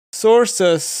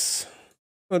Sources.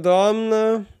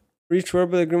 Odoamne. Reach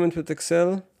verbal agreement with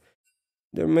Excel.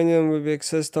 Their minion will be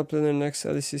accessed top laner next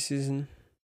LEC season.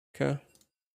 Okay.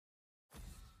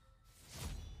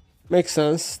 Makes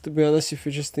sense, to be honest, if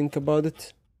you just think about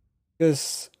it.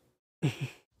 Because...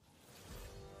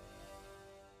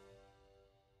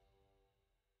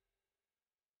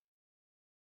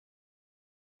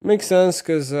 Makes sense,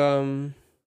 because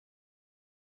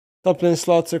top lane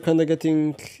slots are kind of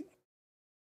getting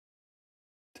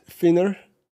thinner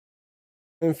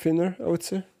and thinner, I would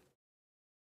say.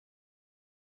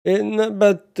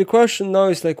 But the question now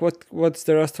is like, what's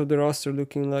the rest of the roster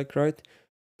looking like, right?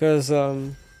 Because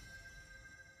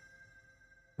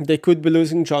they could be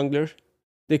losing jungler,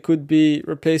 they could be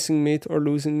replacing mid or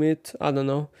losing mid. I don't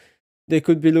know. They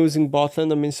could be losing bot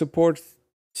lane. I mean, support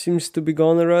seems to be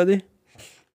gone already.